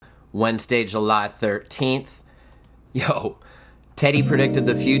Wednesday, July 13th. Yo, Teddy predicted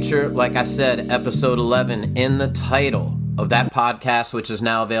the future. Like I said, episode 11 in the title of that podcast, which is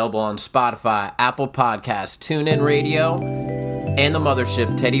now available on Spotify, Apple Podcasts, TuneIn Radio, and the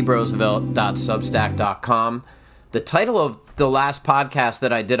mothership, teddybrosevelt.substack.com. The title of the last podcast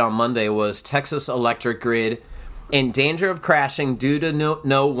that I did on Monday was Texas Electric Grid in danger of crashing due to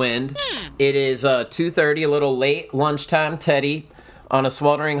no wind. It is 2:30, a little late, lunchtime, Teddy, on a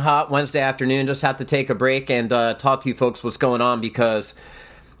sweltering hot Wednesday afternoon. Just have to take a break and talk to you folks what's going on, because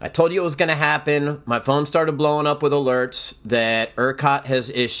I told you it was going to happen. My phone started blowing up with alerts that ERCOT has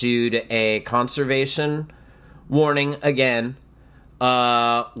issued a conservation warning again.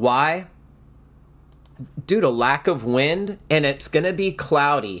 Why? Due to lack of wind, and it's going to be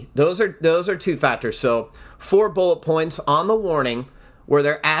cloudy. Those are two factors. So 4 bullet points on the warning where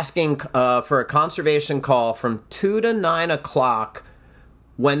they're asking for a conservation call from 2 to 9 o'clock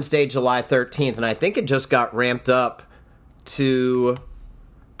Wednesday, July 13th. And I think it just got ramped up to,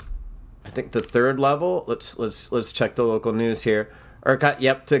 I think, the 3rd level. Let's check the local news here. ERCOT,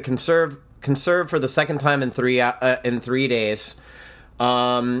 yep, to conserve for the second time in 3 days.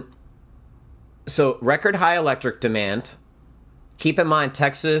 So record high electric demand. Keep in mind,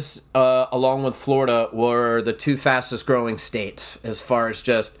 Texas, along with Florida, were the 2 fastest growing states as far as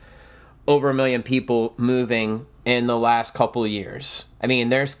just over 1 million people moving in the last couple of years. I mean,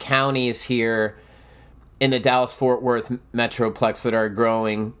 there's counties here in the Dallas-Fort Worth metroplex that are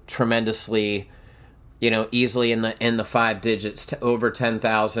growing tremendously, easily in the 5 digits to over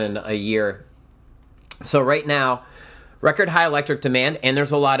 10,000 a year. So right now, record high electric demand, and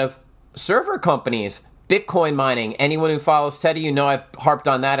there's a lot of server companies, Bitcoin mining. Anyone who follows Teddy, I've harped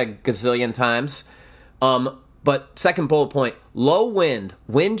on that a gazillion times. But second bullet point, low wind.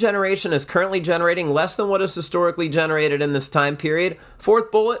 Wind generation is currently generating less than what is historically generated in this time period. 4th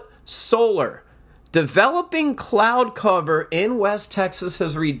bullet, solar. Developing cloud cover in West Texas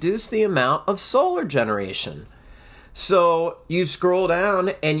has reduced the amount of solar generation. So you scroll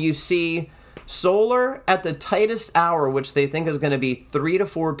down and you see solar at the tightest hour, which they think is going to be 3 to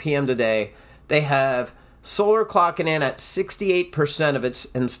 4 p.m. today. They have solar clocking in at 68% of its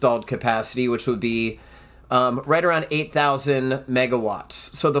installed capacity, which would be right around 8,000 megawatts.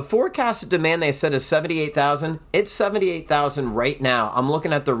 So the forecasted demand, they said, is 78,000. It's 78,000 right now. I'm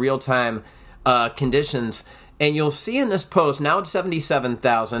looking at the real-time conditions, and you'll see in this post, now it's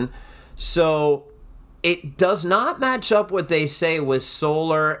 77,000. So it does not match up what they say with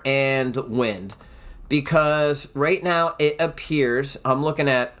solar and wind, because right now it appears, I'm looking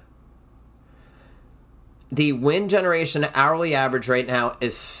at the wind generation hourly average right now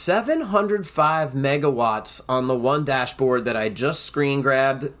is 705 megawatts on the one dashboard that I just screen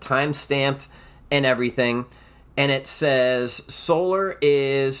grabbed, time stamped and everything. And it says solar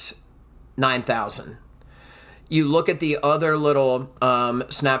is 9,000. You look at the other little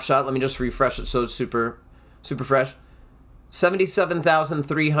snapshot. Let me just refresh it so it's super fresh.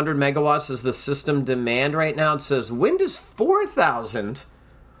 77,300 megawatts is the system demand right now. It says wind is 4,000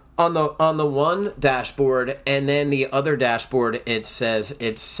 on the one dashboard, and then the other dashboard it says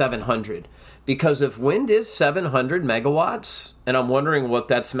it's 700. Because if wind is 700 megawatts, and I'm wondering what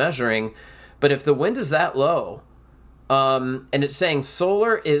that's measuring, but if the wind is that low, and it's saying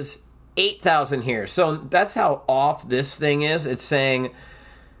solar is 8,000 here. So that's how off this thing is. It's saying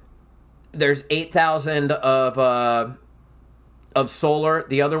there's 8,000 of solar.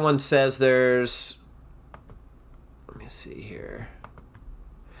 The other one says there's, let me see here.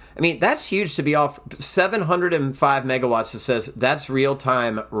 I mean, that's huge to be off. 705 megawatts, it says that's real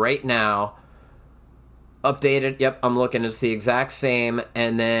time right now. Updated. Yep, I'm looking. It's the exact same.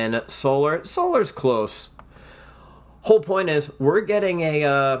 And then solar's close. Whole point is we're getting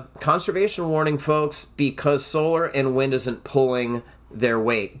a conservation warning, folks, because solar and wind isn't pulling their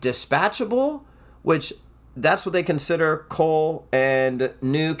weight. Dispatchable, which that's what they consider coal and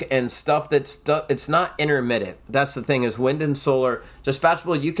nuke and stuff it's not intermittent. That's the thing, is wind and solar.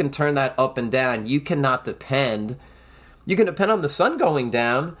 Dispatchable, you can turn that up and down. You cannot depend. You can depend on the sun going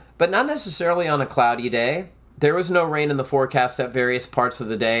down, but not necessarily on a cloudy day. There was no rain in the forecast at various parts of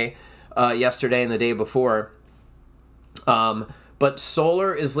the day, yesterday and the day before. But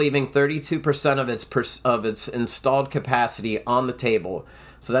solar is leaving 32% of its installed capacity on the table.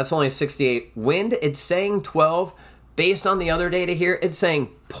 So that's only 68. Wind, it's saying 12. Based on the other data here, it's saying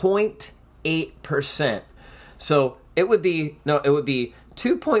 0.8%. So it would be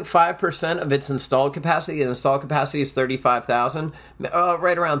 2.5% of its installed capacity. The installed capacity is 35,000,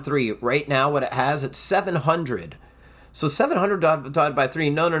 right around 3. Right now, what it has, it's 700. So 700 divided by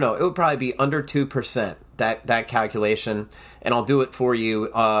 3, no. It would probably be under 2%. that calculation, and I'll do it for you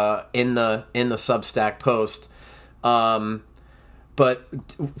in the Substack post. But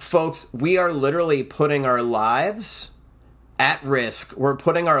folks, we are literally putting our lives at risk. We're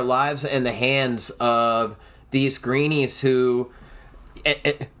putting our lives in the hands of these greenies who,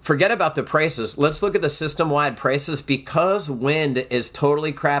 forget about the prices. Let's look at the system-wide prices. Because wind is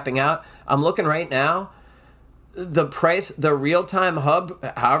totally crapping out, I'm looking right now, the price, the real-time hub,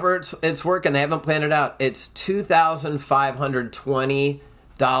 however it's working, they haven't planned it out, it's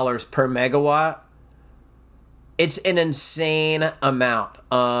 $2,520 per megawatt. It's an insane amount.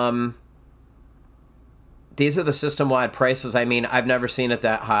 These are the system-wide prices. I mean, I've never seen it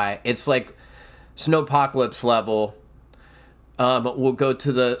that high. It's like snowpocalypse level. We'll go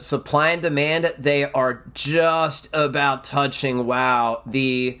to the supply and demand. They are just about touching. Wow.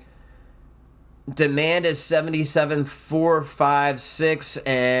 The demand is 77,456,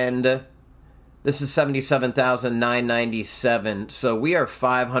 and this is 77,997. So we are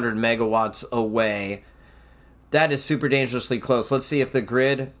 500 megawatts away. That is super dangerously close. Let's see if the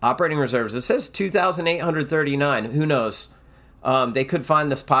grid operating reserves, it says 2,839. Who knows? They could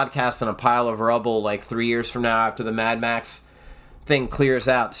find this podcast in a pile of rubble like 3 years from now after the Mad Max thing clears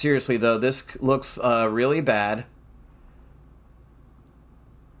out. Seriously, though, this looks really bad.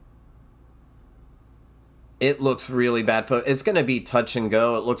 It looks really bad. It's going to be touch and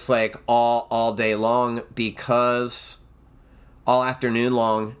go. It looks like all day long, because all afternoon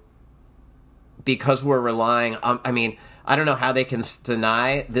long, because we're relying on, I mean, I don't know how they can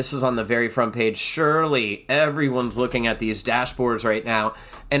deny. This is on the very front page. Surely everyone's looking at these dashboards right now.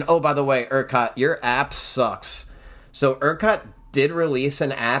 And oh, by the way, ERCOT, your app sucks. So ERCOT did release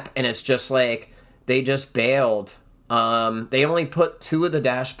an app, and it's just like they just bailed. They only put 2 of the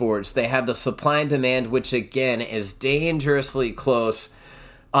dashboards. They have the supply and demand, which again is dangerously close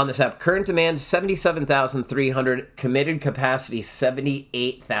on this app. Current demand 77,300, committed capacity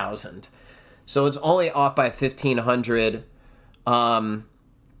 78,000. So it's only off by 1,500. Again,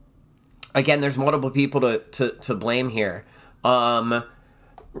 there's multiple people to blame here.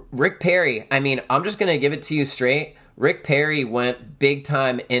 Rick Perry, I mean, I'm just going to give it to you straight. Rick Perry went big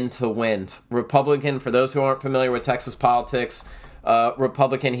time into wind. Republican, for those who aren't familiar with Texas politics,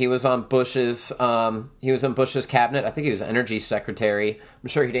 Republican, he was on Bush's, he was in Bush's cabinet. I think he was energy secretary. I'm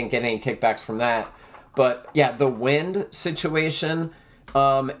sure he didn't get any kickbacks from that. But yeah, the wind situation,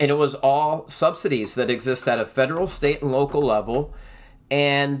 and it was all subsidies that exist at a federal, state, and local level.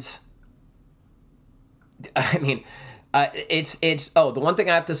 And I mean, the one thing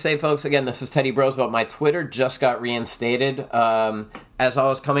I have to say, folks, again, this is Teddy Brosevelt. My Twitter just got reinstated as I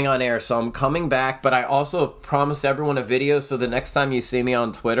was coming on air, so I'm coming back. But I also promised everyone a video, so the next time you see me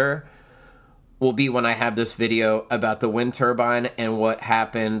on Twitter will be when I have this video about the wind turbine and what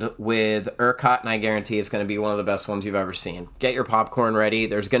happened with ERCOT, and I guarantee it's going to be one of the best ones you've ever seen. Get your popcorn ready.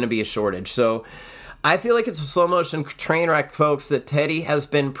 There's going to be a shortage. So I feel like it's a slow-motion train wreck, folks, that Teddy has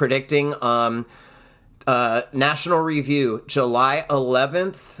been predicting. National Review, July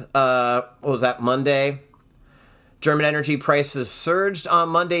 11th, what was that, Monday? German energy prices surged on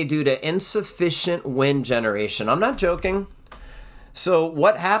Monday due to insufficient wind generation. I'm not joking. So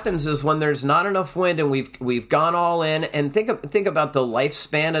what happens is when there's not enough wind and we've gone all in, and think about the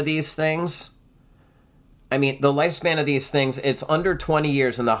lifespan of these things. I mean, the lifespan of these things, it's under 20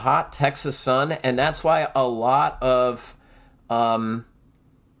 years in the hot Texas sun, and that's why a lot of a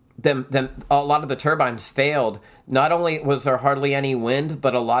lot of the turbines failed. Not only was there hardly any wind,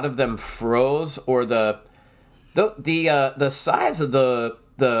 but a lot of them froze, or the size of the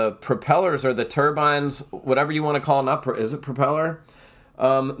propellers or the turbines, whatever you want to call it, is it propeller?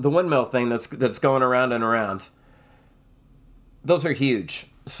 The windmill thing that's going around and around. Those are huge.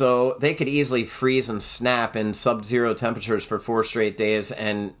 So they could easily freeze and snap in sub-zero temperatures for 4 straight days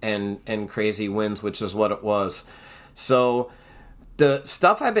and crazy winds, which is what it was. So the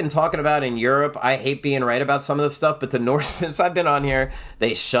stuff I've been talking about in Europe, I hate being right about some of this stuff, but since I've been on here,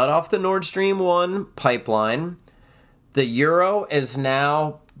 they shut off the Nord Stream 1 pipeline. The euro is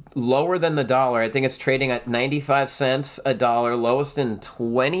now lower than the dollar. I think it's trading at 95 cents a dollar, lowest in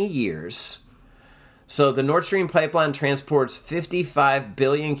 20 years. So the Nord Stream pipeline transports 55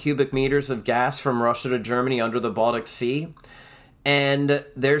 billion cubic meters of gas from Russia to Germany under the Baltic Sea. And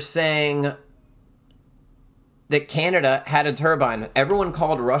they're saying that Canada had a turbine. Everyone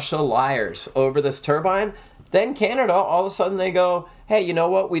called Russia liars over this turbine. Then Canada, all of a sudden they go, hey, you know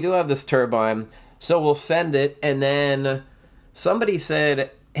what? We do have this turbine, so we'll send it. And then somebody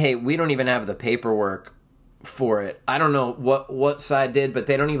said, hey, we don't even have the paperwork for it. I don't know what side did, but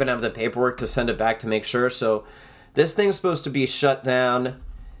they don't even have the paperwork to send it back to make sure. So this thing's supposed to be shut down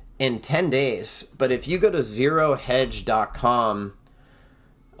in 10 days. But if you go to zerohedge.com,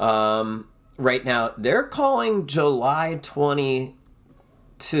 right now, they're calling July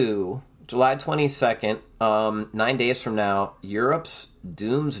 22nd, 9 days from now, Europe's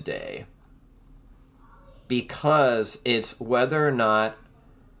doomsday. Because it's whether or not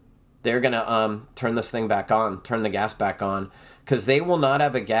they're going to turn this thing back on, turn the gas back on. Because they will not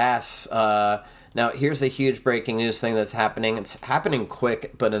have a gas. Now, here's a huge breaking news thing that's happening. It's happening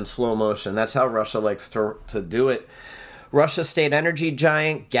quick, but in slow motion. That's how Russia likes to do it. Russia's state energy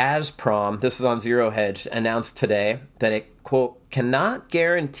giant Gazprom, this is on Zero Hedge, announced today that it, quote, cannot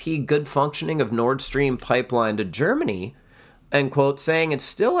guarantee good functioning of Nord Stream pipeline to Germany, end quote, saying it's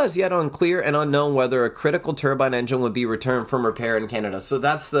still as yet unclear and unknown whether a critical turbine engine would be returned from repair in Canada. So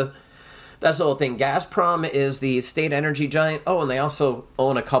that's the whole thing. Gazprom is the state energy giant. Oh, and they also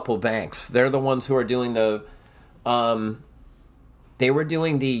own a couple banks. They're the ones who are doing the, they were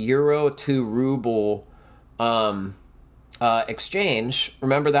doing the euro to ruble exchange.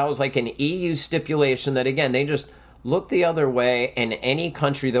 Remember, that was like an EU stipulation that, again, they just looked the other way, and any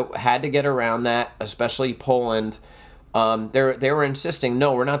country that had to get around that, especially Poland, they were insisting,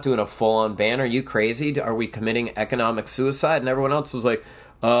 no, we're not doing a full-on ban. Are you crazy? Are we committing economic suicide? And everyone else was like,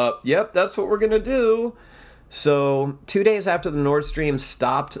 yep, that's what we're going to do. So 2 days after the Nord Stream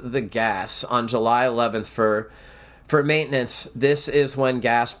stopped the gas on July 11th for maintenance, this is when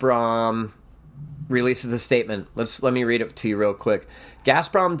Gazprom releases the statement. Let me read it to you real quick.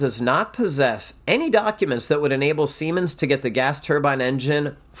 Gazprom does not possess any documents that would enable Siemens to get the gas turbine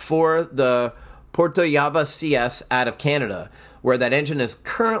engine for the Porto Java CS out of Canada, where that engine is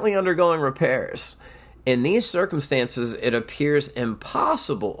currently undergoing repairs. In these circumstances, it appears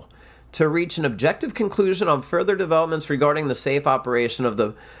impossible to reach an objective conclusion on further developments regarding the safe operation of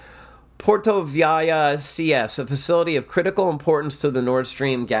the Porto Java CS, a facility of critical importance to the Nord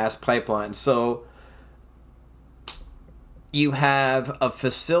Stream gas pipeline. So you have a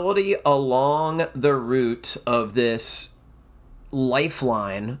facility along the route of this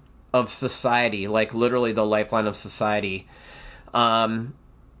lifeline of society, like literally the lifeline of society. And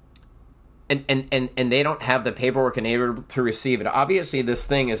they don't have the paperwork and able to receive it. Obviously, this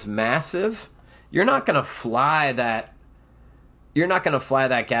thing is massive. You're not going to fly that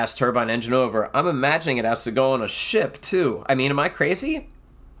gas turbine engine over. I'm imagining it has to go on a ship too. I mean, am I crazy?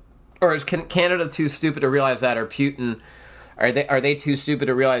 Or is Canada too stupid to realize that? Or Putin, are they too stupid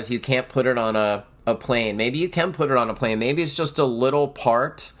to realize you can't put it on a plane? Maybe you can put it on a plane. Maybe it's just a little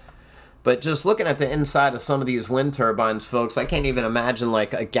part. But just looking at the inside of some of these wind turbines, folks, I can't even imagine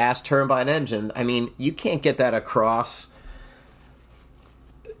like a gas turbine engine. I mean, you can't get that across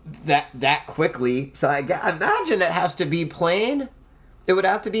that quickly. So I imagine it has to be plain. It would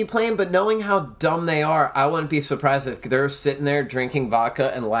have to be plain, but knowing how dumb they are, I wouldn't be surprised if they're sitting there drinking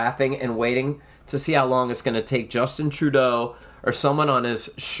vodka and laughing and waiting to see how long it's going to take Justin Trudeau or someone on his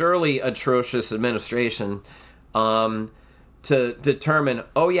surely atrocious administration to determine,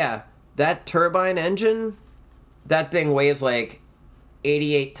 oh yeah, that turbine engine, that thing weighs like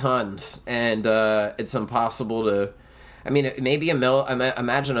 88 tons, and it's impossible to... I mean, maybe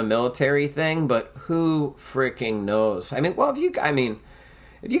imagine a military thing, but who freaking knows? I mean, well, if you can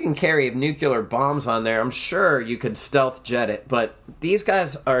carry nuclear bombs on there, I'm sure you could stealth jet it, but these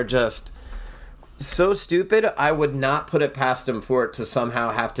guys are just so stupid. I would not put it past them for it to somehow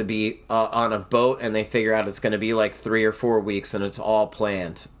have to be on a boat, and they figure out it's going to be like 3 or 4 weeks, and it's all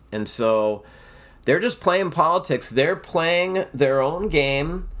planned. And so they're just playing politics. They're playing their own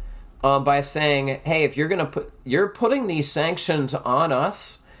game by saying, hey, if you're putting these sanctions on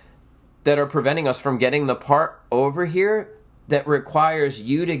us that are preventing us from getting the part over here that requires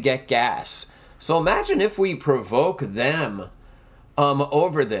you to get gas. So imagine if we provoke them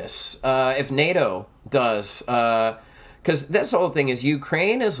over this, if NATO does, because that's the whole thing is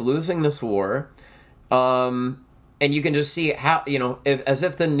Ukraine is losing this war. And you can just see how, as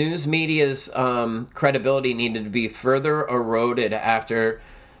if the news media's credibility needed to be further eroded after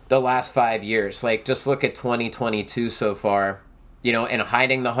the last 5 years. Like, just look at 2022 so far, and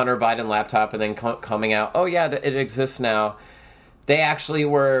hiding the Hunter Biden laptop and then coming out, oh yeah, it exists now. They actually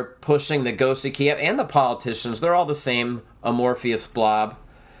were pushing the ghost of Kiev and the politicians. They're all the same amorphous blob.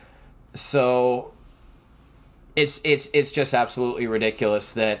 So it's just absolutely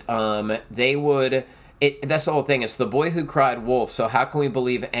ridiculous that they would... That's the whole thing. It's the boy who cried wolf. So how can we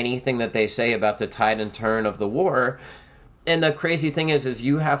believe anything that they say about the tide and turn of the war? And the crazy thing is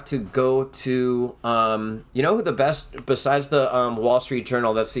you have to go to, who the best, besides the Wall Street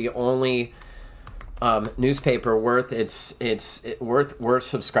Journal, that's the only newspaper worth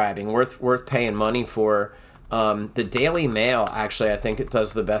subscribing, worth paying money for, The Daily Mail, actually, I think it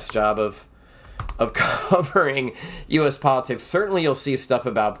does the best job of covering U.S. politics. Certainly you'll see stuff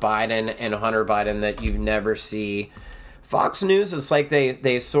about Biden and Hunter Biden that you never see. Fox News, it's like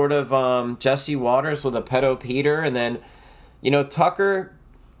they sort of Jesse Waters with a pedo Peter, and then, Tucker,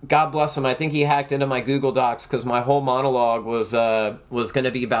 God bless him, I think he hacked into my Google Docs because my whole monologue was going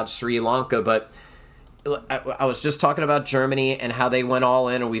to be about Sri Lanka, but I was just talking about Germany and how they went all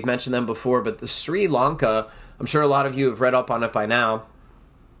in, and we've mentioned them before, but the Sri Lanka, I'm sure a lot of you have read up on it by now,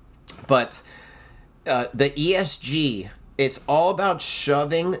 but the ESG, it's all about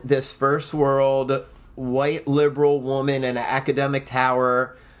shoving this first world white liberal woman in an academic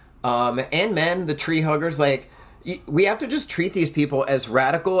tower, and men, the tree huggers, we have to just treat these people as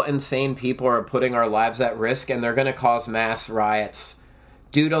radical, insane people are putting our lives at risk, and they're going to cause mass riots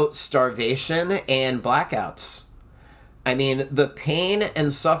due to starvation and blackouts. I mean, the pain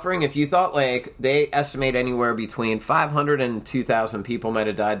and suffering, if you thought, they estimate anywhere between 500 and 2,000 people might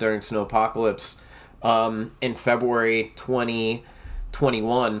have died during snowpocalypse in February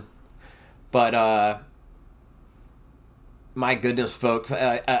 2021. But, my goodness, folks,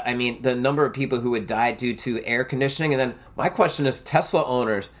 I mean, the number of people who would die due to air conditioning. And then my question is, Tesla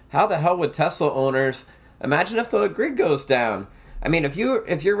owners, how the hell would Tesla owners, imagine if the grid goes down? I mean, if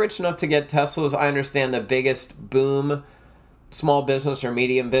you're rich enough to get Teslas, I understand the biggest boom, small business or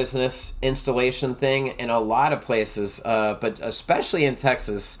medium business installation thing in a lot of places, but especially in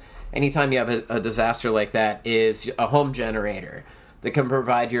Texas, anytime you have a disaster like that, is a home generator that can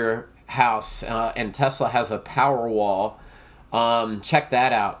provide your house, and Tesla has a power wall. Check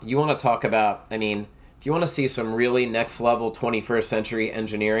that out. You want to talk about, I mean, if you want to see some really next level 21st century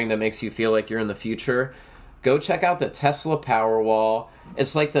engineering that makes you feel like you're in the future, go check out the Tesla Powerwall.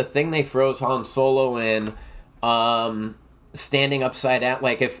 It's like the thing they froze Han Solo in, standing upside down.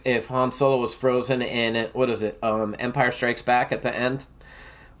 Like if Han Solo was frozen in, what is it, Empire Strikes Back at the end,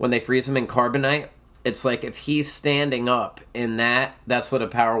 when they freeze him in carbonite, it's like if he's standing up in that's what a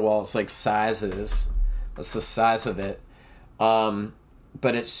Powerwall's size is. That's the size of it.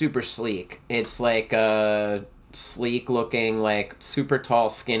 But it's super sleek. It's like a sleek looking, super tall,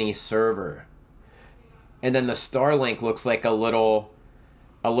 skinny server. And then the Starlink looks like a little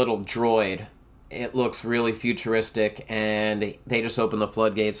droid. It looks really futuristic, and they just opened the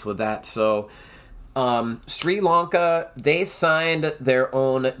floodgates with that. So, Sri Lanka, they signed their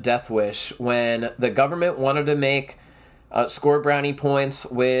own death wish when the government wanted to make score brownie points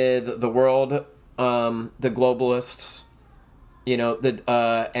with the world, the globalists,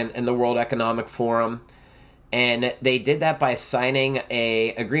 and the World Economic Forum. And they did that by signing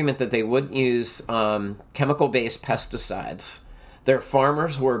a agreement that they wouldn't use chemical-based pesticides. Their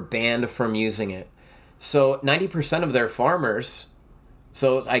farmers were banned from using it. So 90% of their farmers,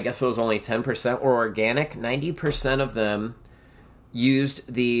 so I guess it was only 10% were organic, 90% of them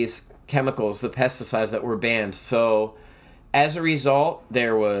used these chemicals, the pesticides that were banned. So as a result,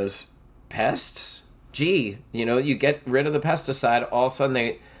 there was pests. You get rid of the pesticide, all of a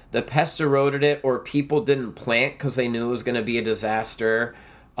sudden the pests eroded it, or people didn't plant because they knew it was going to be a disaster.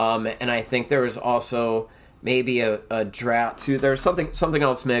 And I think there was also maybe a drought too. There was something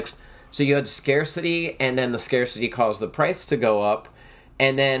else mixed. So you had scarcity, and then the scarcity caused the price to go up,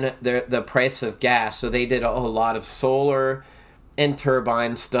 and then the price of gas. So they did a lot of solar and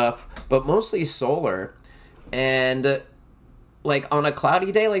turbine stuff, but mostly solar. And on a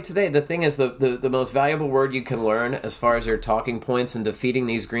cloudy day like today, the thing is the most valuable word you can learn as far as your talking points in defeating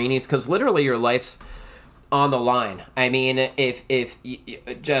these greenies, because literally your life's on the line. I mean, if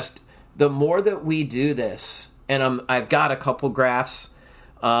just the more that we do this, and I've got a couple graphs.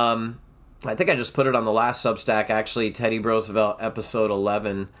 I think I just put it on the last Substack, actually, Teddy Brosevelt, episode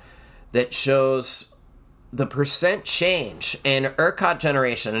 11, that shows the percent change in ERCOT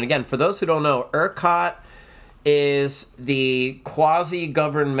generation. And again, for those who don't know, ERCOT is the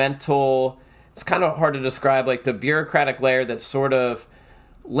quasi-governmental, it's kind of hard to describe, the bureaucratic layer that sort of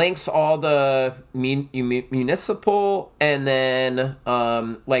links all the municipal and then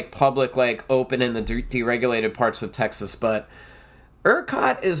public, open and the deregulated parts of Texas. But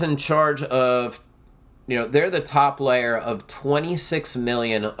ERCOT is in charge of, they're the top layer of 26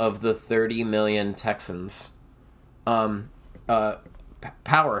 million of the 30 million Texans.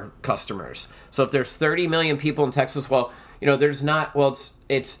 Power customers. So if there's 30 million people in Texas, there's not,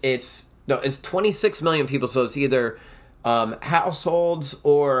 it's 26 million people, so it's either households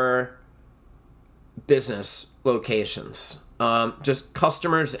or business locations, just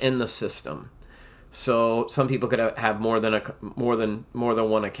customers in the system. So some people could have more than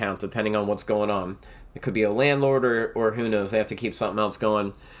one account depending on what's going on. It could be a landlord or who knows, they have to keep something else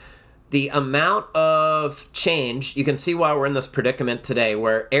going. the amount of change, you can see why we're in this predicament today,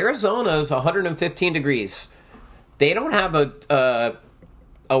 where Arizona is 115 degrees. They don't have a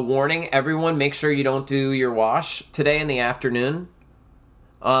warning. Everyone, make sure you don't do your wash today in the afternoon.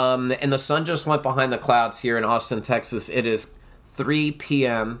 And the sun just went behind the clouds here in Austin, Texas. It is 3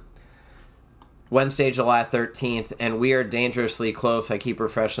 p.m. Wednesday, July 13th, and we are dangerously close. I keep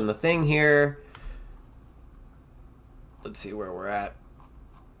refreshing the thing here. Let's see where we're at.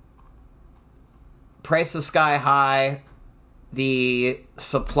 Price is sky high. The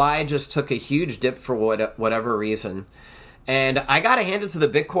supply just took a huge dip for whatever reason. And I got to hand it to the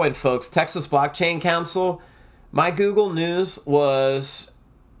Bitcoin folks. Texas Blockchain Council, my Google News was,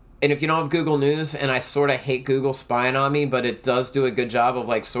 and if you don't have Google News, and I sort of hate Google spying on me, but it does do a good job of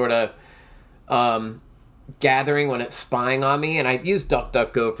like sort of gathering when it's spying on me. And I use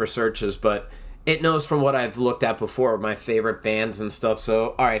DuckDuckGo for searches, but it knows from what I've looked at before, my favorite bands and stuff.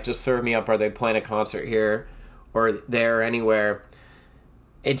 So, all right, just serve me up. Are they playing a concert here or there or anywhere?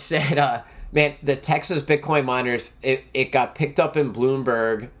 It said, man, the Texas Bitcoin miners, it got picked up in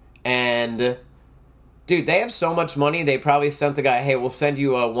Bloomberg. And, dude, they have so much money, they probably sent the guy, hey, we'll send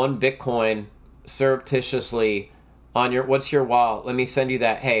you 1 Bitcoin surreptitiously on your, what's your wallet? Let me send you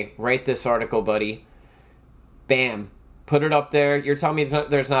that. Hey, write this article, buddy. Bam. Put it up there. You're telling me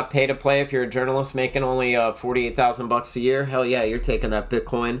there's not pay to play if you're a journalist making only $48,000 a year? Hell yeah, you're taking that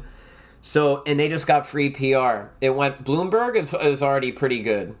Bitcoin. So, and they just got free PR. It went, Bloomberg is already pretty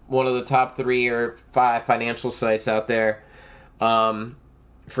good. One of the top 3 or 5 financial sites out there.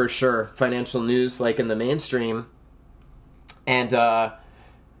 For sure. Financial news, like in the mainstream. And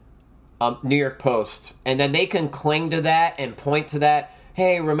New York Post. And then they can cling to that and point to that.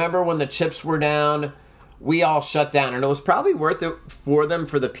 Hey, remember when the chips were down? We all shut down, and it was probably worth it for them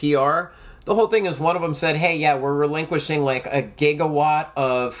for the PR. The whole thing is one of them said, hey, yeah, we're relinquishing like a gigawatt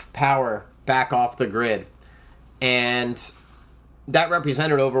of power back off the grid. And that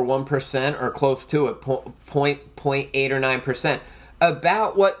represented over 1% or close to it, 0.8 or 9%.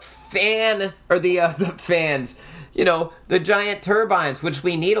 About what the fans, you know, the giant turbines, which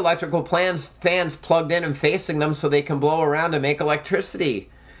we need electrical fans plugged in and facing them so they can blow around and make electricity.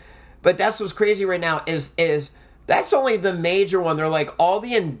 But that's what's crazy right now is that's only the major one. They're like all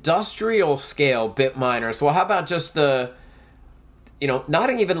the industrial scale bit miners. Well, how about just the, you know, not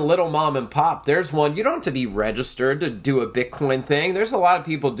even little mom and pop. There's one, you don't have to be registered to do a Bitcoin thing. There's a lot of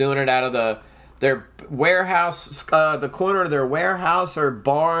people doing it out of their warehouse, the corner of their warehouse or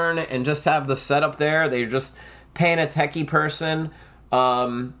barn, and just have the setup there. They're just paying a techie person.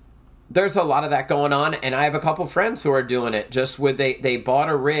 There's a lot of that going on, and I have a couple friends who are doing it just with they bought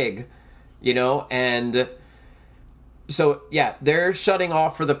a rig, you know, and so yeah, they're shutting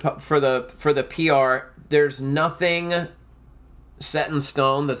off for the PR. There's nothing set in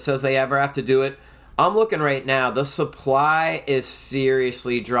stone that says they ever have to do it. I'm looking right now. The supply is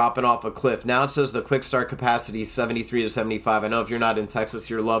seriously dropping off a cliff. Now it says the quick start capacity is 73 to 75. I know if you're not in Texas,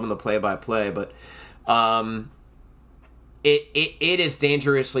 you're loving the play-by-play, but It is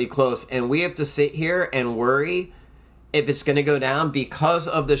dangerously close, and we have to sit here and worry if it's going to go down because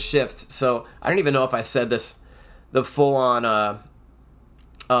of the shift. So I don't even know if I said this, the full-on,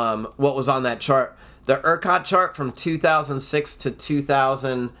 what was on that chart. The ERCOT chart from 2006 to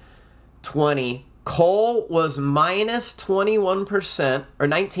 2020, coal was minus 21% or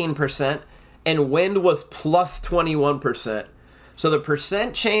 19%, and wind was plus 21%. So the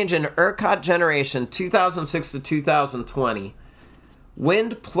percent change in ERCOT generation, 2006 to 2020,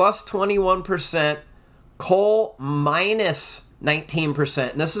 wind plus 21%, coal minus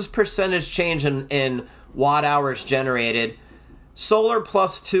 19%. And this is percentage change in watt hours generated. Solar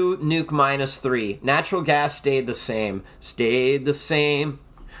plus 2, nuke minus 3. Natural gas stayed the same. You're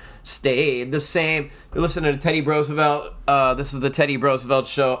listening to Teddy Brosevelt. This is the Teddy Brosevelt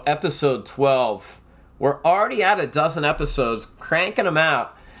Show, episode 12. We're already at a dozen episodes, cranking them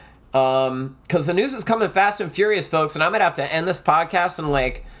out, because the news is coming fast and furious, folks, and I'm going to have to end this podcast in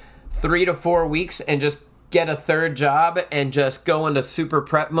like 3 to 4 weeks and just get a third job and just go into super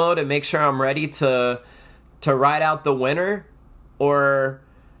prep mode and make sure I'm ready to ride out the winter, or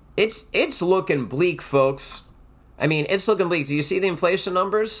it's looking bleak, folks. I mean, it's looking bleak. Do you see the inflation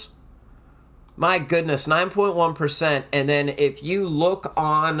numbers? My goodness, 9.1%, and then if you look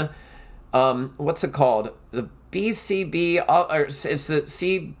on... what's it called? The BCB, or it's the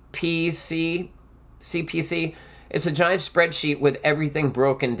CPC. It's a giant spreadsheet with everything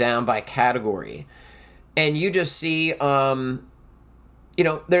broken down by category. And you just see, you know,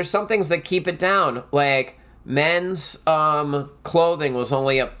 there's some things that keep it down. Like men's clothing was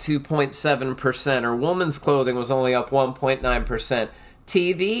only up 2.7%, or women's clothing was only up 1.9%.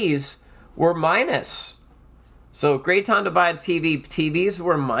 TVs were minus. So great time to buy a TV. TVs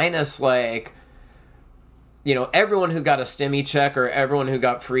were minus, like, you know, everyone who got a stimmy check or everyone who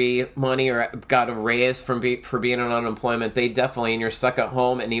got free money or got a raise for being on unemployment, they definitely, and you're stuck at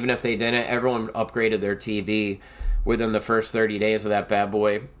home, and even if they didn't, everyone upgraded their TV within the first 30 days of that bad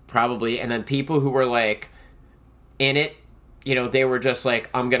boy, probably. And then people who were, like, in it, you know, they were just like,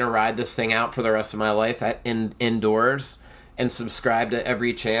 I'm going to ride this thing out for the rest of my life indoors and subscribe to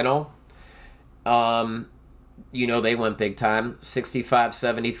every channel. You know, they went big time. 65,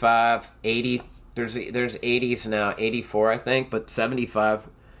 75, 80. There's 80s now, 84 I think, but 75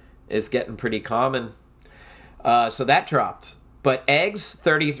 is getting pretty common. So that dropped. But eggs,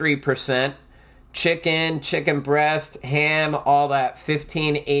 33%. Chicken breast, ham, all that,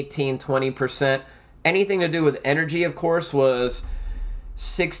 15, 18, 20%. Anything to do with energy, of course, was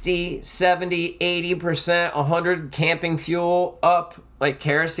 60, 70, 80%, 100. Camping fuel up, like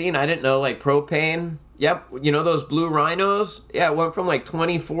kerosene. I didn't know, like propane. Yep, you know those blue rhinos? Yeah, it went from like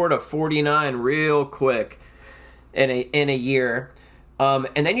 24 to 49 real quick in a year. And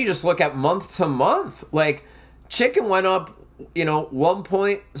then you just look at month to month. Like, chicken went up, you know,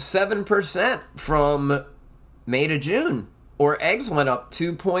 1.7% from May to June. Or eggs went up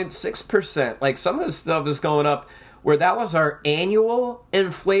 2.6%. Like, some of this stuff is going up where that was our annual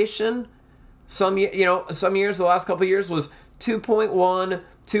inflation. Some years, the last couple of years was 2.1,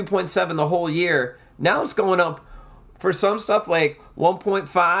 2.7 the whole year. Now it's going up for some stuff like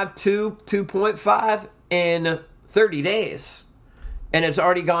 1.5, 2, 2.5 in 30 days. And it's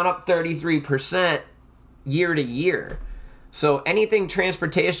already gone up 33% year to year. So anything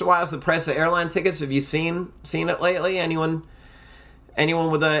transportation-wise, the price of airline tickets, have you seen it lately? Anyone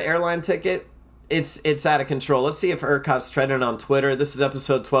with an airline ticket? It's out of control. Let's see if ERCOT's trending on Twitter. This is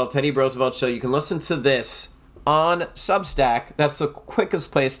episode 12, Teddy Brosevelt Show. You can listen to this on Substack. That's the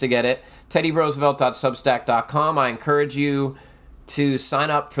quickest place to get it. TeddyBrosevelt.substack.com. I encourage you to sign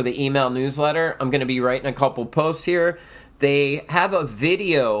up for the email newsletter. I'm going to be writing a couple posts here. They have a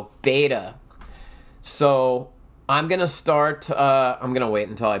video beta. So I'm going to start, I'm going to wait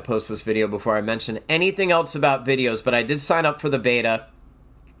until I post this video before I mention anything else about videos, but I did sign up for the beta.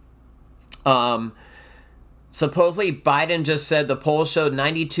 Supposedly Biden just said the poll showed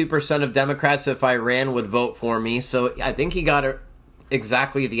 92% of Democrats, if I ran, would vote for me. So I think he got it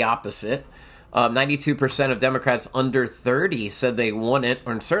exactly the opposite. 92% of Democrats under 30 said they want it,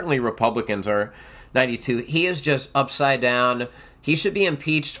 or certainly Republicans are 92. He is just upside down. He should be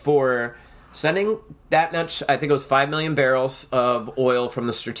impeached for sending that much, I think it was 5 million barrels of oil from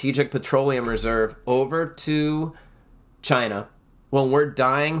the Strategic Petroleum Reserve over to China when we're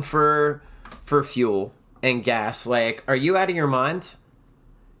dying for fuel and gas. Like, are you out of your mind?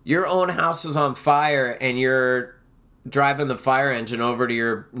 Your own house is on fire and you're driving the fire engine over to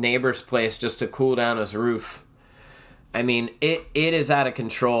your neighbor's place just to cool down his roof. I mean, it is out of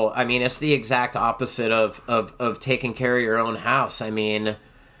control. I mean, it's the exact opposite of taking care of your own house. I mean,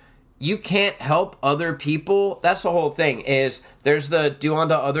 you can't help other people. That's the whole thing, is there's the do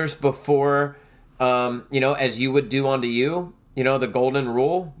unto others before, as you would do unto you, the golden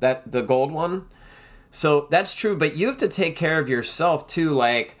rule, the gold one. So that's true, but you have to take care of yourself too,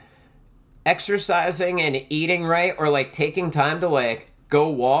 like exercising and eating right, or like taking time to like go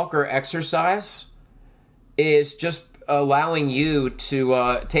walk or exercise is just allowing you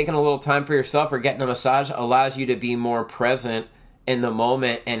to taking a little time for yourself, or getting a massage allows you to be more present in the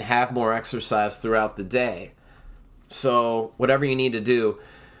moment and have more exercise throughout the day. So whatever you need to do.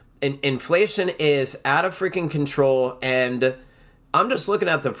 Inflation is out of freaking control, and I'm just looking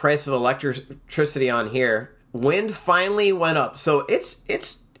at the price of electricity on here. Wind finally went up. So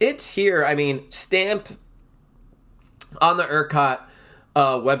it's here. I mean, stamped on the ERCOT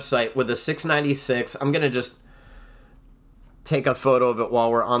website with a 696. I'm going to just take a photo of it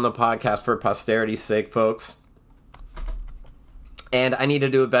while we're on the podcast for posterity's sake, folks. And I need to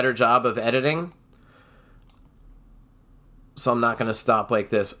do a better job of editing. So I'm not going to stop like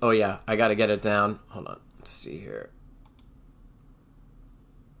this. Oh, yeah, I got to get it down. Hold on. Let's see here.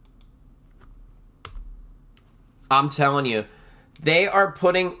 I'm telling you, they are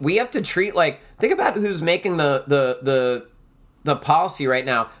putting... We have to treat like... Think about who's making the policy right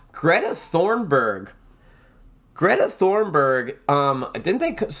now. Greta Thunberg. Didn't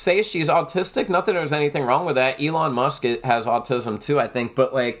they say she's autistic? Not that there's anything wrong with that. Elon Musk has autism too, I think.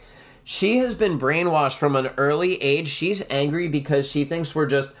 But like, she has been brainwashed from an early age. She's angry because she thinks we're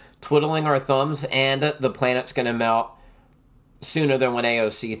just twiddling our thumbs and the planet's going to melt sooner than what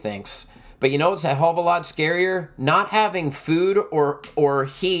AOC thinks. But you know what's a hell of a lot scarier? Not having food or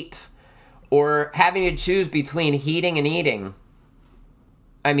heat, or having to choose between heating and eating.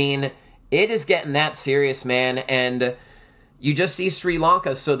 I mean, it is getting that serious, man. And you just see Sri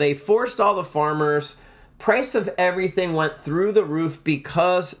Lanka. So they forced all the farmers. Price of everything went through the roof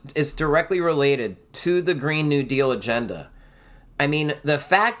because it's directly related to the Green New Deal agenda. I mean, the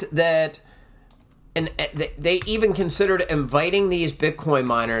fact that they even considered inviting these Bitcoin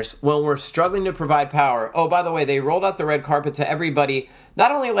miners when we're struggling to provide power. Oh, by the way, they rolled out the red carpet to everybody,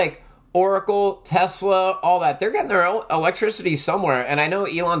 not only like Oracle, Tesla, all that. They're getting their own electricity somewhere. And I know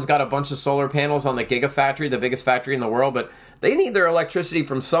Elon's got a bunch of solar panels on the Gigafactory, the biggest factory in the world, but they need their electricity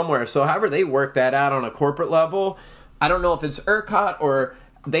from somewhere. So however they work that out on a corporate level, I don't know if it's ERCOT or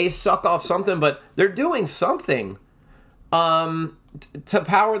they suck off something, but they're doing something to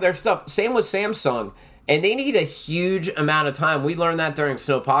power their stuff. Same with Samsung. And they need a huge amount of time. We learned that during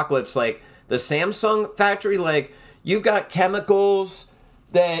Snowpocalypse. Like, the Samsung factory, like, you've got chemicals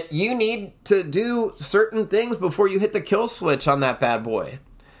that you need to do certain things before you hit the kill switch on that bad boy.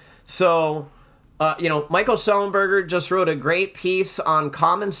 So, Michael Schellenberger just wrote a great piece on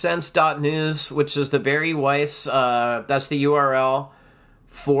commonsense.news, which is the Barry Weiss, that's the URL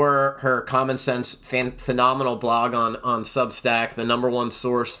for her Common Sense phenomenal blog on Substack, the number one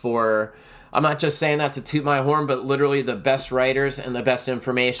source for, I'm not just saying that to toot my horn, but literally the best writers and the best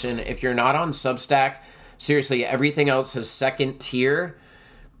information. If you're not on Substack, seriously, everything else is second tier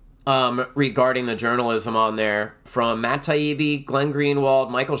regarding the journalism on there. From Matt Taibbi, Glenn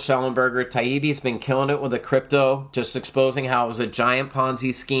Greenwald, Michael Schellenberger. Taibbi's been killing it with the crypto, just exposing how it was a giant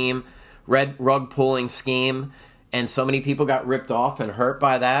Ponzi scheme, red rug pulling scheme, and so many people got ripped off and hurt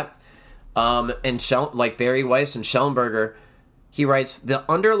by that. Like Barry Weiss and Schellenberger, he writes, the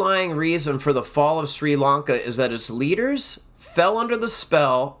underlying reason for the fall of Sri Lanka is that its leaders fell under the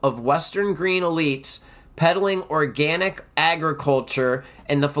spell of Western green elites peddling organic agriculture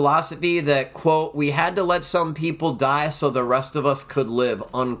and the philosophy that, quote, we had to let some people die so the rest of us could live,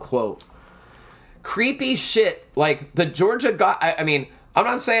 unquote. Creepy shit. Like the Georgia I mean, I'm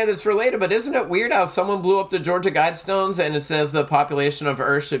not saying it's related, but isn't it weird how someone blew up the Georgia Guidestones and it says the population of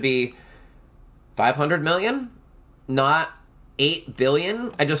Earth should be 500 million, not 8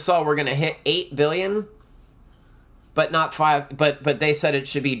 billion? I just saw we're going to hit 8 billion, but not 5, but they said it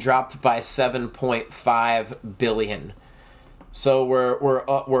should be dropped by 7.5 billion. So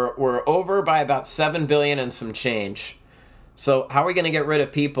we're over by about 7 billion and some change. So how are we going to get rid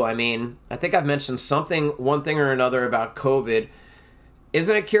of people? I mean, I think I've mentioned one thing or another about COVID.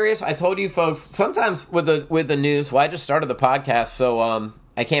 Isn't it curious? I told you folks, sometimes with the news, well, I just started the podcast, so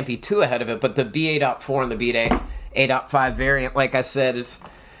I can't be too ahead of it, but the BA.4 and the BA.5 variant, like I said,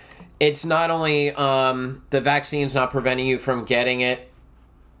 it's not only the vaccine's not preventing you from getting it,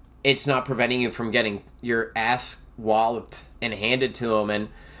 it's not preventing you from getting your ass walloped and handed to them. And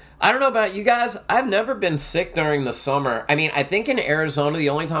I don't know about you guys, I've never been sick during the summer. I mean, I think in Arizona, the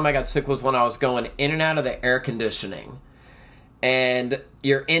only time I got sick was when I was going in and out of the air conditioning. And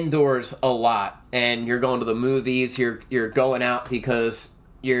you're indoors a lot, and you're going to the movies, you're going out because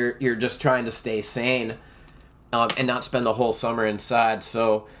you're just trying to stay sane and not spend the whole summer inside.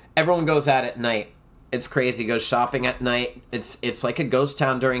 So everyone goes out at night. It's crazy. Goes shopping at night. It's like a ghost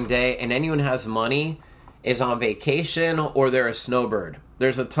town during day, and anyone who has money is on vacation or they're a snowbird.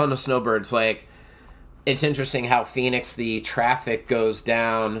 There's a ton of snowbirds. Like, it's interesting how Phoenix, the traffic goes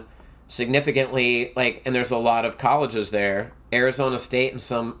down significantly, like, and there's a lot of colleges there. Arizona State and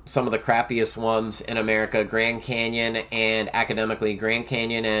some of the crappiest ones in America, Grand Canyon and academically Grand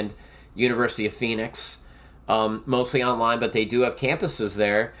Canyon and University of Phoenix, mostly online, but they do have campuses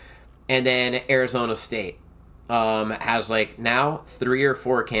there. And then Arizona State has like now 3 or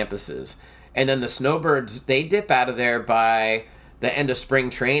 4 campuses. And then the snowbirds, they dip out of there by the end of spring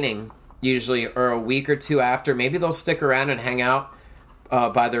training, usually, or a week or two after. Maybe they'll stick around and hang out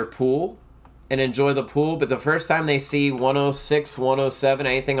by their pool and enjoy the pool, but the first time they see 106, 107,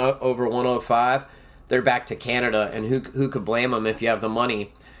 anything over 105, they're back to Canada, and who could blame them if you have the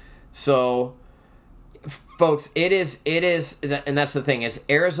money? So, folks, it is, and that's the thing, is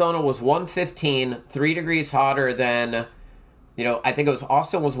Arizona was 115, 3 degrees hotter than, I think it was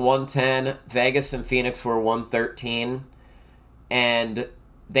Austin was 110, Vegas and Phoenix were 113, and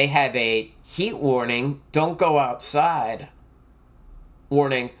they have a heat warning, don't go outside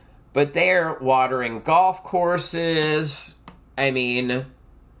warning. But they're watering golf courses. I mean,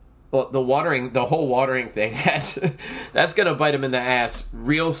 well, the whole watering thing, that's going to bite them in the ass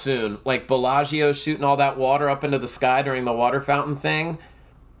real soon. Like Bellagio shooting all that water up into the sky during the water fountain thing.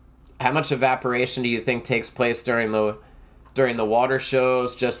 How much evaporation do you think takes place during the water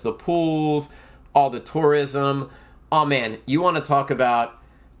shows, just the pools, all the tourism? Oh man, you want to talk about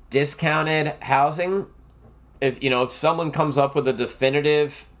discounted housing? if someone comes up with a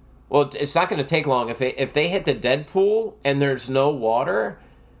definitive, well, it's not going to take long. If they hit the dead pool and there's no water,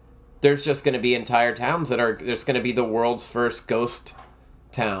 there's just going to be entire towns there's going to be the world's first ghost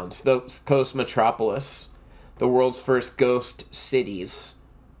towns, the ghost metropolis, the world's first ghost cities.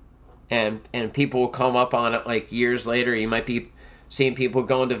 And people will come up on it like years later. You might be seeing people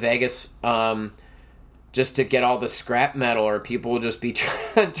going to Vegas just to get all the scrap metal, or people will just be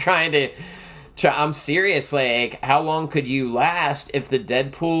trying to... I'm serious, like, how long could you last if the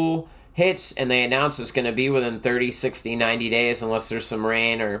Deadpool hits and they announce it's going to be within 30, 60, 90 days unless there's some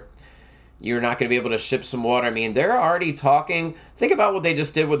rain or you're not going to be able to ship some water? I mean, they're already talking. Think about what they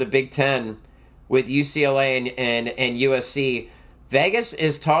just did with the Big Ten with UCLA and USC. Vegas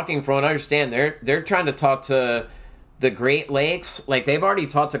is talking, from what I understand, they're trying to talk to the Great Lakes. Like, they've already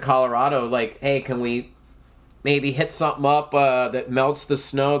talked to Colorado, like, hey, can we maybe hit something up that melts the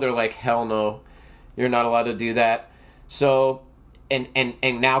snow? They're like, hell no, you're not allowed to do that. So, and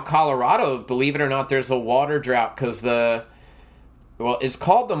now Colorado, believe it or not, there's a water drought because it's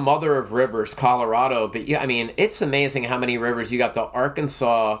called the Mother of Rivers, Colorado. But yeah, I mean, it's amazing how many rivers you got. The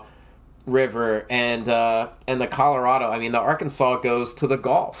Arkansas River and the Colorado. I mean, the Arkansas goes to the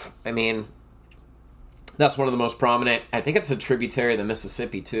Gulf. I mean, that's one of the most prominent. I think it's a tributary of the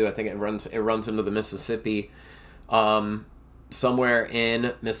Mississippi too. I think it runs into the Mississippi, somewhere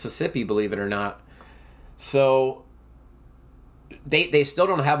in Mississippi, believe it or not. So they still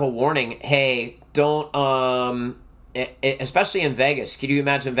don't have a warning. Hey, don't especially in Vegas. Can you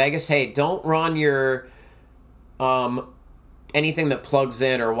imagine Vegas? Hey, don't run your anything that plugs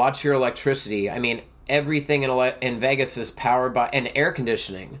in, or watch your electricity. I mean, everything in Vegas is powered by and air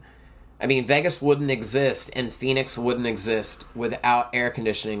conditioning. I mean, Vegas wouldn't exist and Phoenix wouldn't exist without air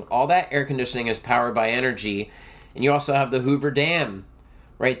conditioning. All that air conditioning is powered by energy. And you also have the Hoover Dam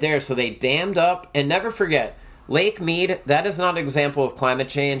right there. So they dammed up. And never forget, Lake Mead, that is not an example of climate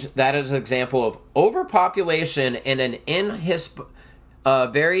change. That is an example of overpopulation in an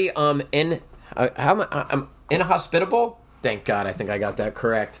inhospitable. Thank God, I think I got that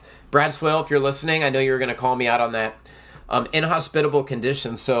correct. Brad Swale, if you're listening, I know you were going to call me out on that. Inhospitable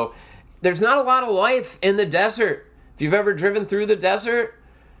conditions. So there's not a lot of life in the desert. If you've ever driven through the desert,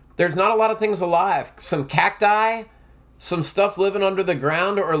 there's not a lot of things alive. Some cacti, some stuff living under the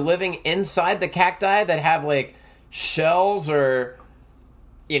ground or living inside the cacti that have like shells, or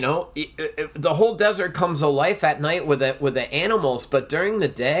the whole desert comes to life at night with the animals, but during the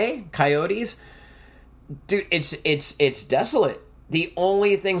day, coyotes, dude, it's desolate. The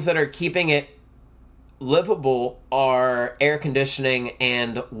only things that are keeping it livable are air conditioning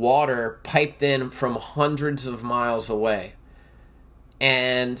and water piped in from hundreds of miles away.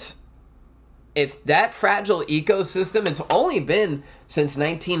 And if that fragile ecosystem, it's only been since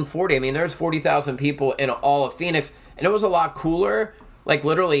 1940. I mean, there's 40,000 people in all of Phoenix, and it was a lot cooler, like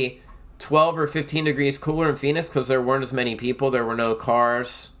literally 12 or 15 degrees cooler in Phoenix because there weren't as many people. There were no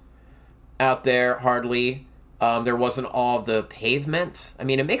cars out there, hardly. There wasn't all of the pavement. I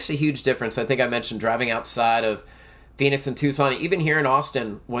mean, it makes a huge difference. I think I mentioned driving outside of Phoenix and Tucson. Even here in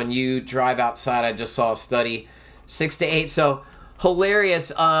Austin, when you drive outside, I just saw a study, 6 to 8. So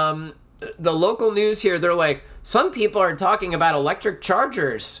hilarious. The local news here, they're like, some people are talking about electric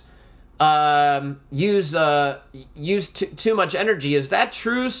chargers use too much energy. Is that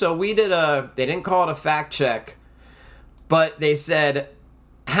true? So we did they didn't call it a fact check, but they said,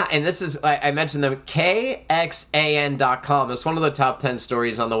 and this is, I mentioned them, KXAN.com. It's one of the top 10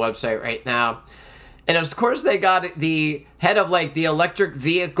 stories on the website right now. And of course they got the head of like the electric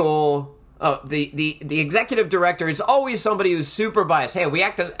vehicle, the executive director. It's always somebody who's super biased. Hey, we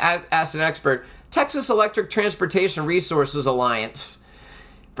asked an expert, Texas Electric Transportation Resources Alliance.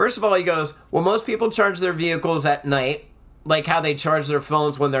 First of all, he goes, well, most people charge their vehicles at night, like how they charge their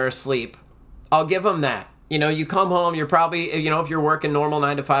phones when they're asleep. I'll give them that. You come home, you're probably, if you're working normal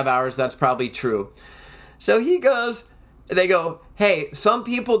 9 to 5 hours, that's probably true. So they go, hey, some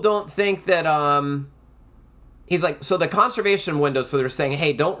people don't think that, he's like, so the conservation window, so they're saying,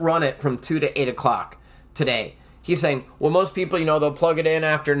 hey, don't run it from 2 to 8 o'clock today. He's saying, well, most people, they'll plug it in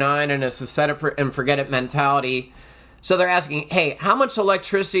after 9 and it's a set it and forget it mentality. So they're asking, hey, how much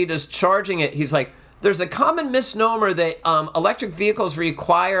electricity does charging it? He's like, there's a common misnomer that electric vehicles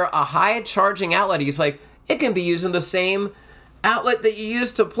require a high charging outlet. He's like, it can be using the same outlet that you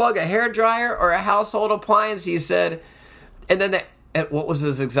use to plug a hairdryer or a household appliance, he said. And then what was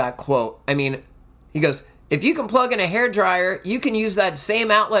his exact quote? I mean, he goes, if you can plug in a hairdryer, you can use that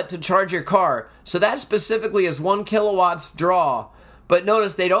same outlet to charge your car. So that specifically is 1 kilowatts draw. But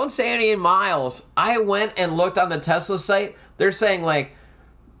notice they don't say any in miles. I went and looked on the Tesla site. They're saying like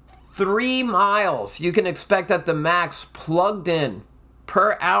 3 miles you can expect at the max plugged in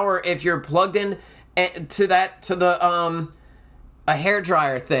per hour if you're plugged in to the a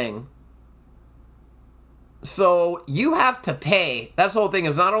hairdryer thing. So you have to pay. That's the whole thing,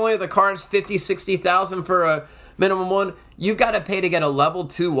 is not only are the cars 50, 60,000 for a minimum one, you've got to pay to get a level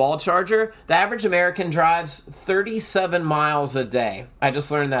 2 wall charger. The average American drives 37 miles a day. I just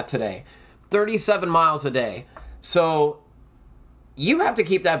learned that today. 37 miles a day. So you have to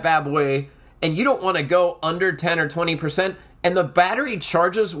keep that bad boy, and you don't want to go under 10 or 20%. And the battery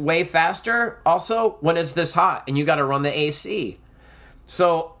charges way faster also when it's this hot and you got to run the AC.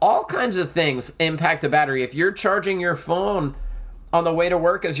 So all kinds of things impact the battery. If you're charging your phone on the way to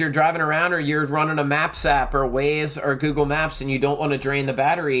work as you're driving around, or you're running a Maps app or Waze or Google Maps and you don't want to drain the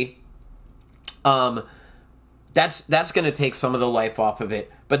battery, that's going to take some of the life off of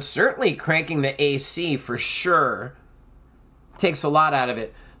it. But certainly cranking the AC for sure takes a lot out of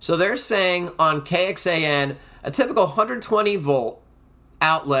it. So they're saying on KXAN, a typical 120 volt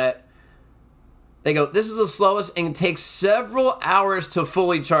outlet, they go, this is the slowest and takes several hours to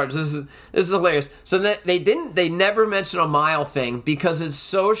fully charge. This is hilarious. So that they never mention a mile thing because it's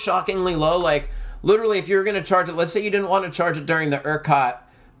so shockingly low. Like literally, if you were going to charge it, let's say you didn't want to charge it during the ERCOT,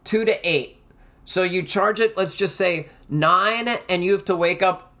 2 to 8. So you charge it, let's just say 9, and you have to wake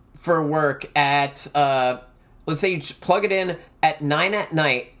up for work at, let's say you plug it in at 9 at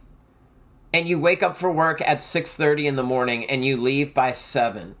night, and you wake up for work at 6:30 in the morning, and you leave by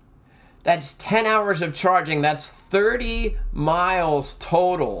 7. That's 10 hours of charging. That's 30 miles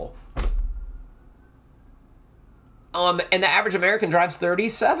total. And the average American drives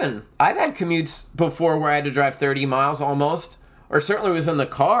 37. I've had commutes before where I had to drive 30 miles almost, or certainly was in the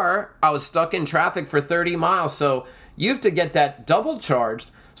car. I was stuck in traffic for 30 miles. So you have to get that double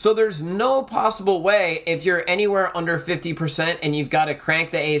charged. So there's no possible way, if you're anywhere under 50% and you've got to crank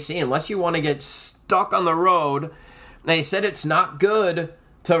the AC, unless you want to get stuck on the road. They said it's not good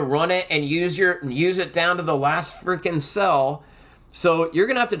to run it and use it down to the last freaking cell. So you're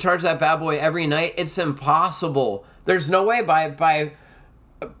going to have to charge that bad boy every night. It's impossible. There's no way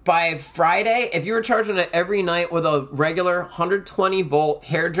by Friday, if you were charging it every night with a regular 120 volt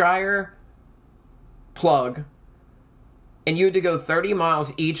hairdryer plug, and you had to go 30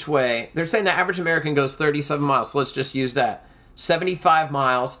 miles each way. They're saying the average American goes 37 miles. So let's just use that. 75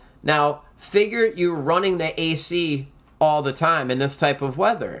 miles. Now, figure you running the AC all the time in this type of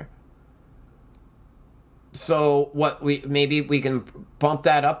weather. So maybe we can bump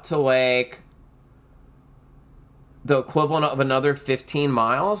that up to like the equivalent of another 15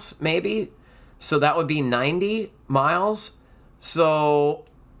 miles, maybe. So that would be 90 miles. So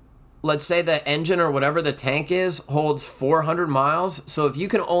let's say the engine or whatever the tank is holds 400 miles. So if you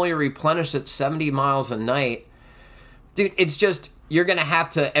can only replenish it 70 miles a night, dude, it's just, you're going to have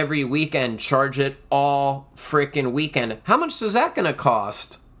to every weekend charge it all freaking weekend. How much is that going to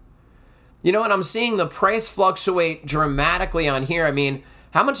cost? You know, and I'm seeing the price fluctuate dramatically on here. I mean,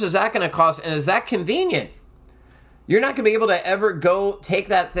 how much is that going to cost? And is that convenient? You're not going to be able to ever go take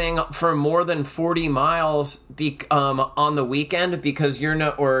that thing for more than 40 miles on the weekend because you're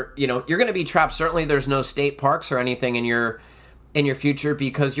not, or, you know, you're going to be trapped. Certainly there's no state parks or anything in your future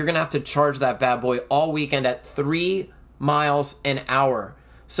because you're going to have to charge that bad boy all weekend at 3 miles an hour.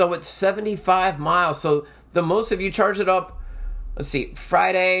 So it's 75 miles. So the most, if you charge it up, let's see,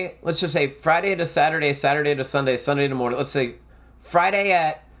 Friday, let's just say Friday to Saturday, Saturday to Sunday, Sunday to morning. Let's say Friday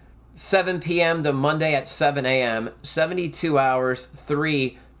at 7 p.m. to Monday at 7 a.m., 72 hours,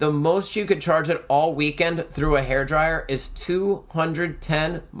 3. The most you could charge it all weekend through a hairdryer is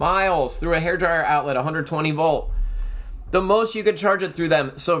 210 miles through a hairdryer outlet, 120 volt. The most you could charge it through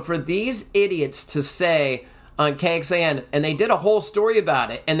them. So for these idiots to say on KXAN, and they did a whole story about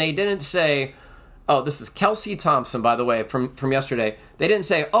it, and they didn't say, oh, this is Kelsey Thompson, by the way, from yesterday. They didn't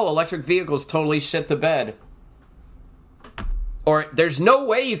say, oh, electric vehicles totally shit the bed. Or there's no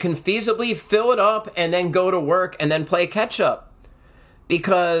way you can feasibly fill it up and then go to work and then play catch up.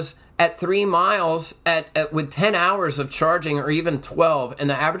 Because at 3 miles, with 10 hours of charging or even 12, and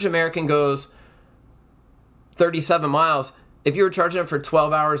the average American goes 37 miles, if you were charging it for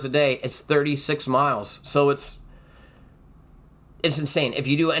 12 hours a day, it's 36 miles. So it's insane. If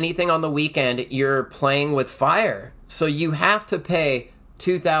you do anything on the weekend, you're playing with fire. So you have to pay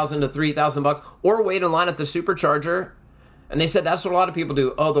 $2,000 to $3,000 or wait in line at the supercharger. And they said that's what a lot of people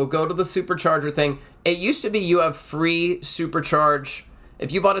do. Oh, they'll go to the supercharger thing. It used to be you have free supercharge.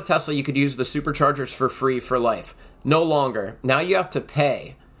 If you bought a Tesla, you could use the superchargers for free for life. No longer. Now you have to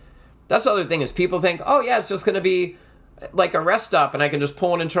pay. That's the other thing is people think, oh, yeah, it's just going to be like a rest stop and I can just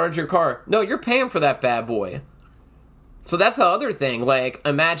pull in and charge your car. No, you're paying for that bad boy. So that's the other thing. Like,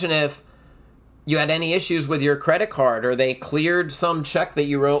 imagine if you had any issues with your credit card, or they cleared some check that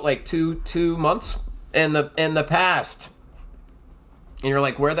you wrote like two months in the past, and you're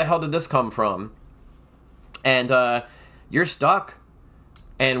like, where the hell did this come from? And you're stuck.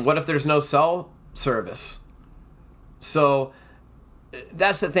 And what if there's no cell service? So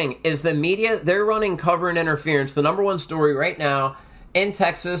that's the thing, is the media, they're running cover and interference. The number one story right now in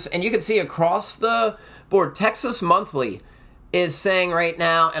Texas, and you can see across the board, Texas Monthly is saying right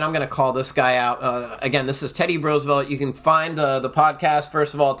now, and I'm going to call this guy out. Again, this is Teddy Brosevelt. You can find the podcast,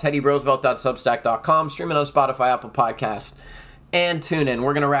 first of all, teddybrosevelt.substack.com, streaming on Spotify, Apple Podcasts, and TuneIn.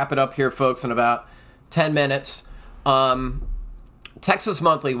 We're going to wrap it up here, folks, in about 10 minutes. Texas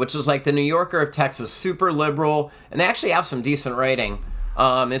Monthly, which is like the New Yorker of Texas, super liberal, and they actually have some decent writing.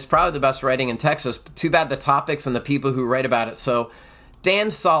 It's probably the best writing in Texas. Too bad the topics and the people who write about it. So Dan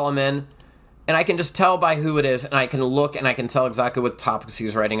Solomon, and I can just tell by who it is, and I can look and I can tell exactly what topics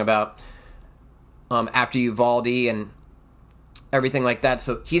he's writing about after Uvalde and everything like that.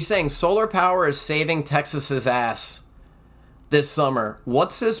 So he's saying solar power is saving Texas's ass this summer.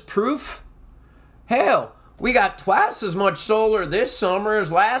 What's his proof? Hell, we got twice as much solar this summer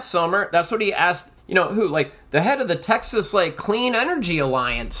as last summer. That's what he asked, who? Like, the head of the Texas, Clean Energy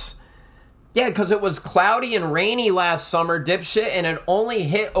Alliance. Yeah, because it was cloudy and rainy last summer, dipshit, and it only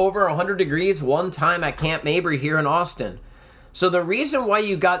hit over 100 degrees one time at Camp Mabry here in Austin. So the reason why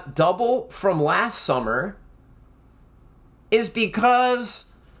you got double from last summer is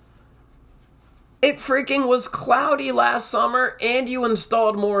because it freaking was cloudy last summer and you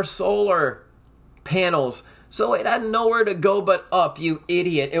installed more solar panels. So it had nowhere to go but up, you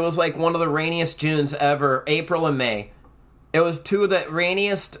idiot. It was like one of the rainiest Junes ever, April and May. It was two of the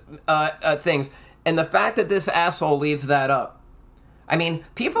rainiest things. And the fact that this asshole leaves that up. I mean,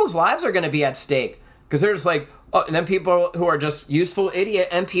 people's lives are going to be at stake. Because there's and then people who are just useful idiot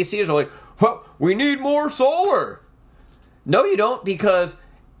NPCs are like, well, we need more solar. No, you don't, because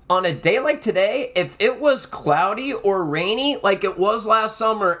on a day like today, if it was cloudy or rainy like it was last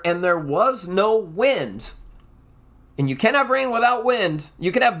summer and there was no wind, and you can't have rain without wind.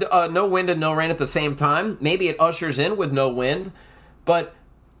 You can have no wind and no rain at the same time. Maybe it ushers in with no wind. But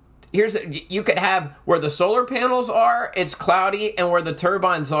you could have where the solar panels are, it's cloudy, and where the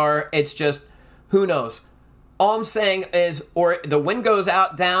turbines are, it's just, who knows. All I'm saying is, or the wind goes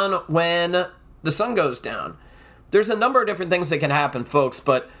down when the sun goes down. There's a number of different things that can happen, folks,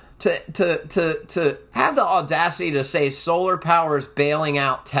 but to have the audacity to say solar power is bailing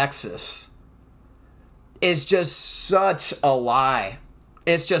out Texas is just such a lie.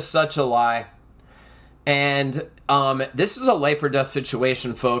 It's just such a lie. And this is a life or death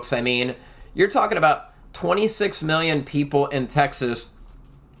situation, folks. I mean, you're talking about 26 million people in Texas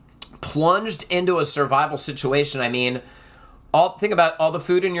plunged into a survival situation. I mean, think about all the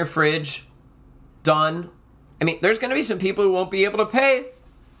food in your fridge, done. I mean, there's going to be some people who won't be able to pay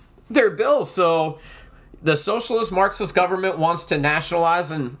their bills. So the socialist Marxist government wants to nationalize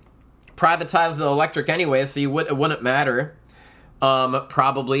and privatize the electric anyway, so it wouldn't matter,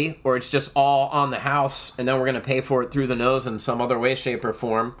 probably, or it's just all on the house, and then we're going to pay for it through the nose in some other way, shape, or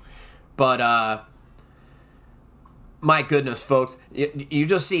form. But, my goodness, folks, you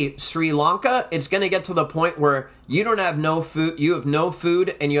just see Sri Lanka, it's going to get to the point where you don't have no food, you have no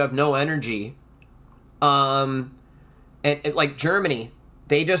food, and you have no energy. And like Germany,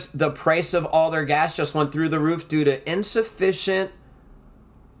 the price of all their gas just went through the roof due to insufficient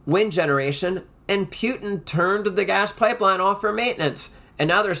wind generation, and Putin turned the gas pipeline off for maintenance. And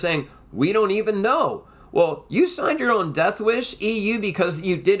now they're saying, we don't even know. Well, you signed your own death wish, EU, because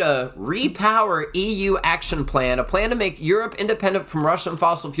you did a Repower EU action plan, a plan to make Europe independent from Russian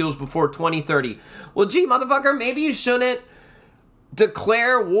fossil fuels before 2030. Well, gee, motherfucker, maybe you shouldn't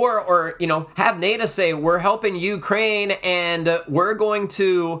declare war or, have NATO say, we're helping Ukraine and we're going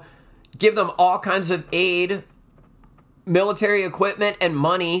to give them all kinds of aid, military equipment, and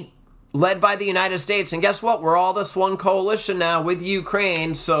money led by the United States. And guess what? We're all this one coalition now with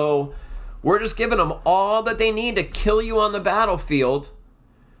Ukraine, so we're just giving them all that they need to kill you on the battlefield.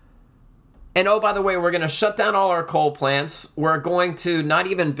 And oh, by the way, we're going to shut down all our coal plants. We're going to not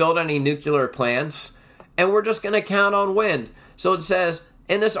even build any nuclear plants. And we're just going to count on wind. So it says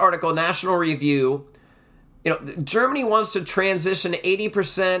in this article, National Review, Germany wants to transition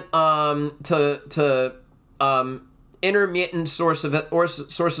 80% to intermittent sources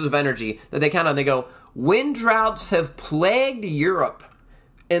of energy that they count on. They go, wind droughts have plagued Europe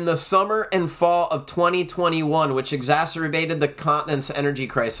in the summer and fall of 2021, which exacerbated the continent's energy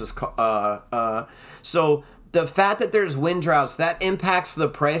crisis. So the fact that there's wind droughts, that impacts the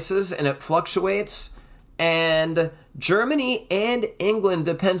prices and it fluctuates. And Germany and England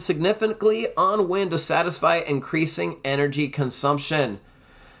depend significantly on wind to satisfy increasing energy consumption.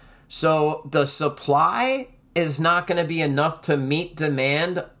 So the supply is not going to be enough to meet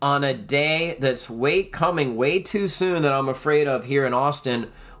demand on a day that's coming way too soon that I'm afraid of here in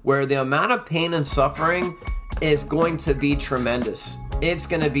Austin, where the amount of pain and suffering is going to be tremendous. It's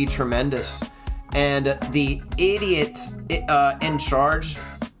going to be tremendous. And the idiots in charge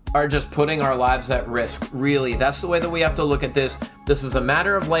are just putting our lives at risk. Really, that's the way that we have to look at this. This is a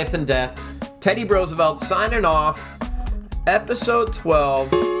matter of life and death. Teddy Brosevelt signing off. Episode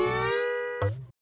 12.